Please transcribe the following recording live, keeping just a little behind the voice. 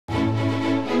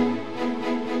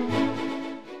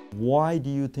why do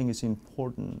you think it's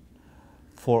important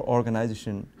for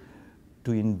organization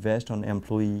to invest on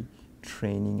employee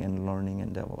training and learning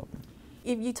and development?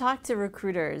 If you talk to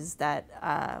recruiters that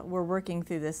were working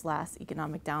through this last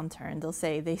economic downturn, they'll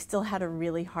say they still had a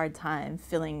really hard time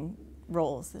filling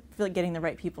roles, getting the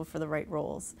right people for the right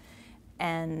roles.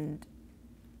 And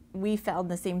we found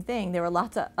the same thing. There were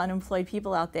lots of unemployed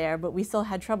people out there, but we still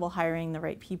had trouble hiring the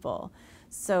right people.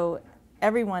 So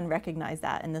everyone recognized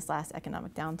that in this last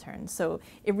economic downturn. So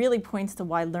it really points to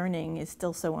why learning is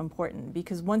still so important,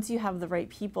 because once you have the right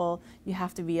people, you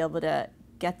have to be able to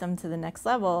get them to the next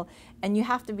level, and you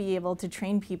have to be able to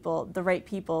train people, the right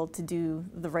people, to do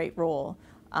the right role.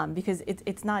 Because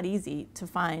it's not easy to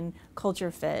find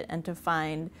culture fit and to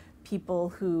find people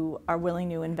who are willing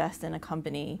to invest in a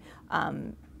company,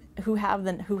 who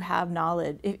have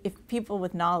knowledge. If people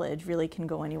with knowledge really can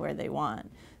go anywhere they want.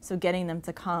 So getting them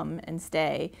to come and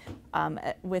stay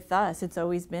with us, it's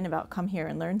always been about come here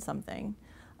and learn something.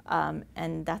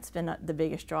 And that's been the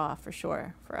biggest draw for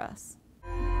sure for us.